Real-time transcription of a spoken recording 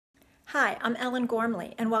Hi, I'm Ellen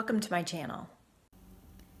Gormley, and welcome to my channel.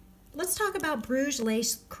 Let's talk about Bruges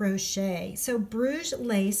Lace Crochet. So Bruges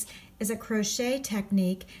Lace is a crochet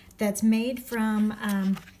technique that's made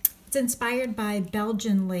from, it's inspired by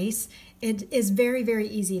Belgian lace. It is very, very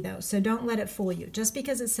easy though, so don't let it fool you. Just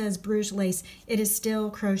because it says Bruges Lace, it is still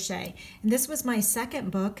crochet. And this was my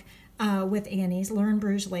second book with Annie's, Learn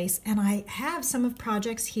Bruges Lace, and I have some of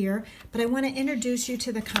projects here, but I want to introduce you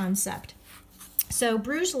to the concept. So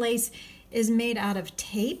Bruges Lace is made out of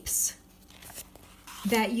tapes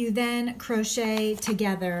that you then crochet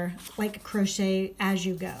together, like crochet as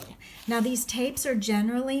you go. Now these tapes are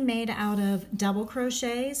generally made out of double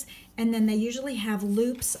crochets, and then they usually have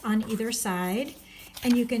loops on either side,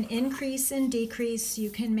 and you can increase and decrease. You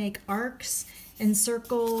can make arcs and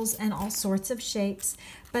circles and all sorts of shapes,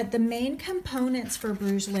 but the main components for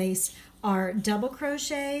Bruges Lace are double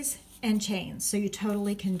crochets and chains, so you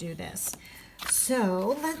totally can do this.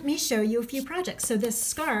 So let me show you a few projects. So this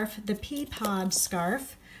scarf, the pea pod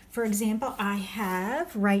scarf, for example, I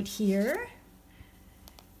have right here.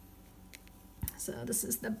 So this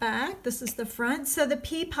is the back, this is the front. So the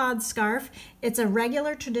pea pod scarf, it's a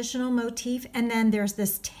regular traditional motif, and then there's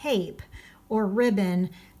this tape or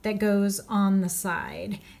ribbon that goes on the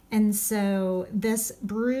side. And so this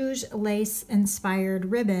Bruges Lace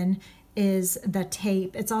inspired ribbon is the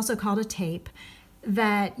tape. It's also called a tape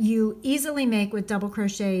that you easily make with double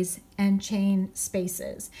crochets and chain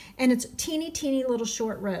spaces. And it's teeny, teeny little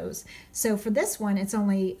short rows. So for this one, it's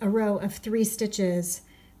only a row of 3 stitches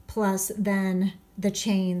plus then the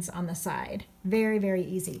chains on the side. Very, very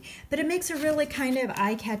easy. But it makes a really kind of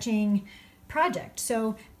eye-catching project.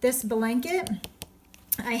 So this blanket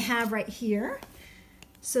I have right here.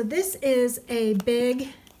 So this is a big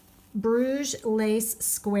Bruges Lace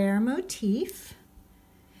square motif.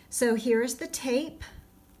 So here's the tape,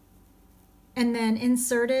 and then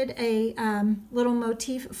inserted a little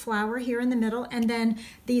motif flower here in the middle, and then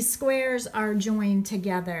these squares are joined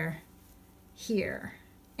together here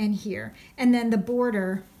and here. And then the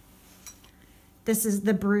border, this is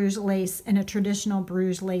the Bruges Lace in a traditional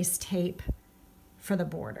Bruges Lace tape for the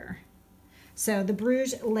border. So the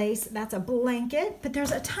Bruges Lace, that's a blanket, but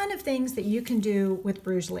there's a ton of things that you can do with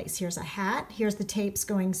Bruges Lace. Here's a hat, here's the tapes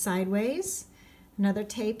going sideways. Another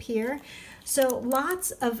tape here. So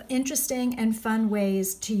lots of interesting and fun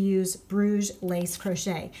ways to use Bruges Lace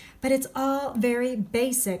crochet, but it's all very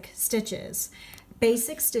basic stitches.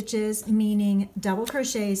 Basic stitches meaning double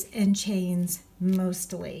crochets and chains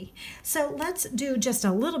mostly. So let's do just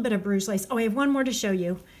a little bit of Bruges Lace. Oh, I have one more to show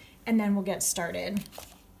you and then we'll get started.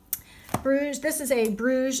 This is a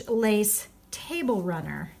Bruges Lace table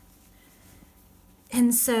runner.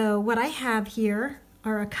 And so what I have here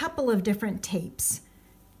are a couple of different tapes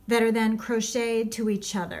that are then crocheted to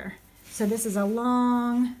each other. So this is a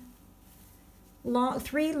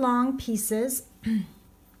three long pieces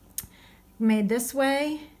made this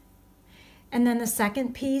way, and then the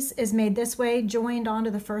second piece is made this way, joined onto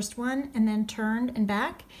the first one, and then turned and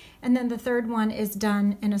back, and then the third one is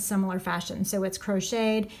done in a similar fashion. So it's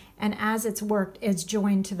crocheted, and as it's worked, it's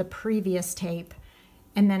joined to the previous tape,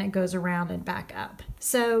 and then it goes around and back up.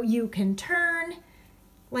 So you can turn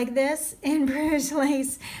like this in Bruges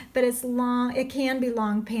Lace, but it's long. It can be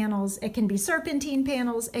long panels, it can be serpentine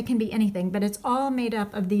panels, it can be anything, but it's all made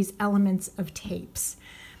up of these elements of tapes.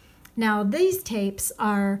 Now these tapes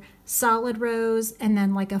are solid rows and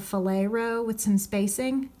then like a fillet row with some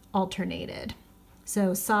spacing alternated.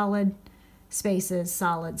 So solid spaces,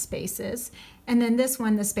 solid spaces. And then this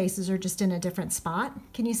one, the spaces are just in a different spot.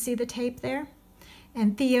 Can you see the tape there?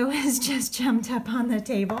 And Theo has just jumped up on the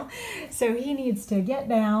table, so he needs to get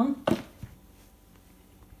down.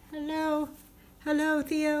 Hello, hello,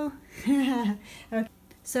 Theo. Okay.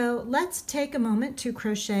 So let's take a moment to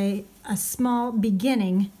crochet a small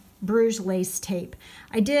beginning Bruges Lace tape.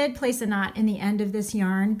 I did place a knot in the end of this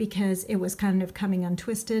yarn because it was kind of coming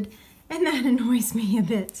untwisted, and that annoys me a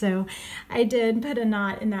bit. So I did put a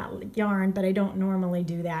knot in that yarn, but I don't normally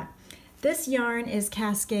do that. This yarn is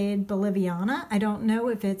Cascade Boliviana. I don't know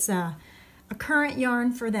if it's a current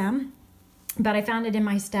yarn for them, but I found it in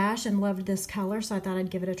my stash and loved this color, so I thought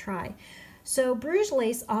I'd give it a try. So Bruges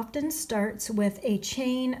Lace often starts with a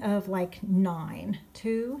chain of like 9.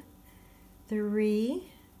 2, 3,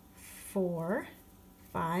 4,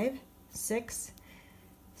 5, 6,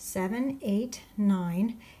 7, 8,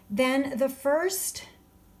 9. Then the first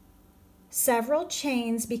several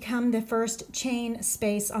chains become the first chain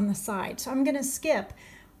space on the side. So I'm going to skip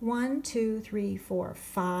 1, 2, 3, 4,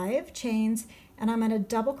 5 chains, and I'm going to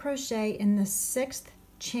double crochet in the 6th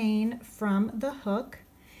chain from the hook.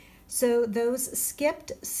 So those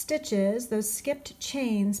skipped stitches, those skipped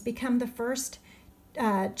chains become the first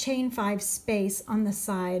chain 5 space on the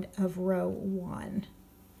side of row 1.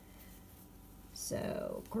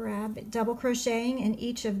 So grab it, double crocheting in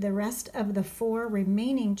each of the rest of the 4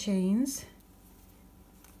 remaining chains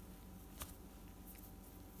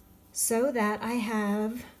so that I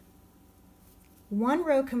have 1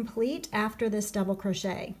 row complete after this double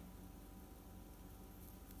crochet.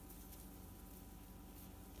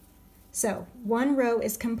 So 1 row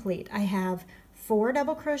is complete. I have 4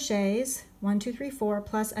 double crochets, 1, 2, 3, 4,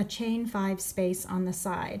 plus a chain 5 space on the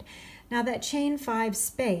side. Now that chain 5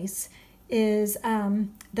 space is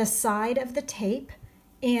the side of the tape,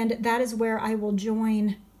 and that is where I will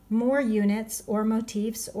join more units or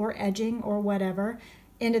motifs or edging or whatever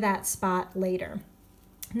into that spot later.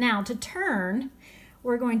 Now to turn,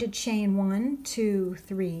 we're going to chain 1, 2,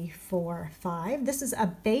 3, 4, 5. This is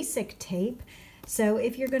a basic tape. So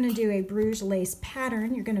if you're going to do a Bruges lace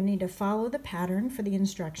pattern, you're going to need to follow the pattern for the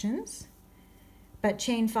instructions. But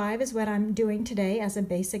chain 5 is what I'm doing today as a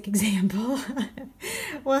basic example.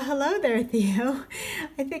 Well, hello there, Theo.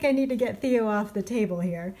 I think I need to get Theo off the table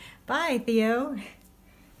here. Bye, Theo.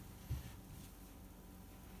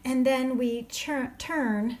 And then we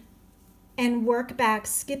turn and work back,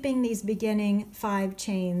 skipping these beginning 5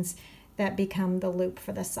 chains that become the loop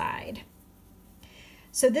for the side.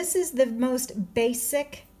 So this is the most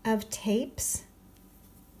basic of tapes,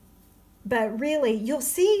 but really you'll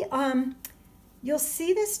see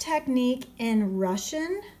this technique in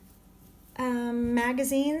Russian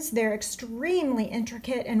magazines. They're extremely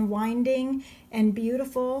intricate and winding and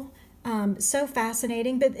beautiful, so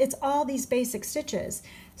fascinating, but it's all these basic stitches.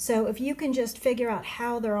 So if you can just figure out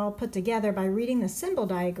how they're all put together by reading the symbol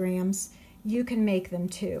diagrams, you can make them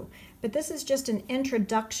too. But this is just an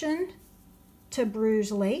introduction to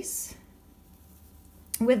Bruges lace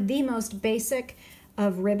with the most basic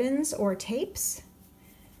of ribbons or tapes.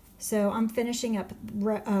 So I'm finishing up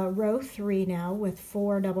row 3 now with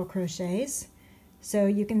 4 double crochets. So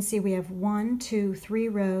you can see we have 1, 2, 3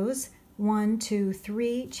 rows, 1, 2,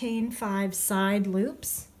 3 chain 5 side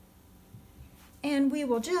loops. And we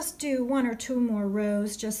will just do 1 or 2 more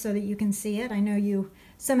rows just so that you can see it. I know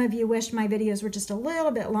some of you wish my videos were just a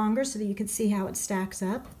little bit longer so that you could see how it stacks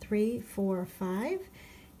up. 3, 4, 5,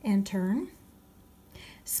 and turn.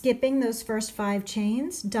 Skipping those first 5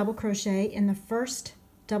 chains, double crochet in the first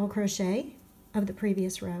double crochet of the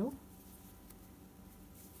previous row.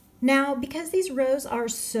 Now, because these rows are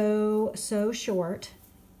so short,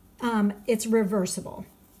 it's reversible.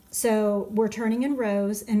 So we're turning in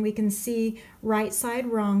rows and we can see right side,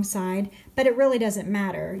 wrong side, but it really doesn't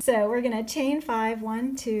matter. So we're going to chain 5,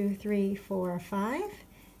 1, 2, 3, 4, 5,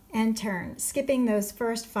 and turn, skipping those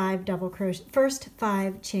first 5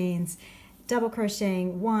 chains, double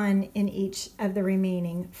crocheting 1 in each of the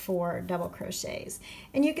remaining 4 double crochets.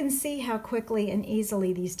 And you can see how quickly and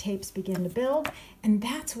easily these tapes begin to build, and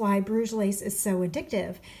that's why Bruges lace is so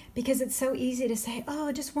addictive, because it's so easy to say,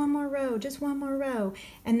 oh, just 1 more row, just 1 more row,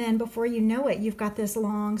 and then before you know it, you've got this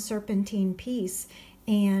long serpentine piece,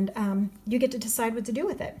 and you get to decide what to do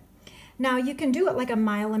with it. Now you can do it like a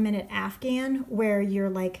mile-a-minute Afghan, where you're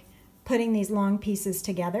like putting these long pieces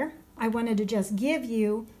together. I wanted to just give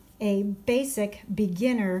you a basic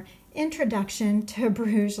beginner introduction to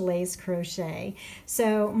Bruges Lace Crochet.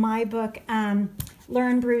 So my book,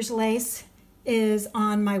 Learn Bruges Lace, is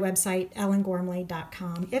on my website,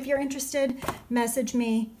 ellen.gocrochet.com. If you're interested, message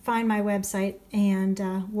me, find my website, and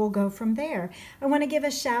we'll go from there. I want to give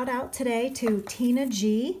a shout out today to Tina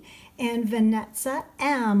G and Vanessa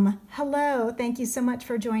M. Hello, thank you so much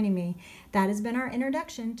for joining me. That has been our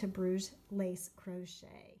introduction to Bruges Lace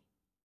Crochet.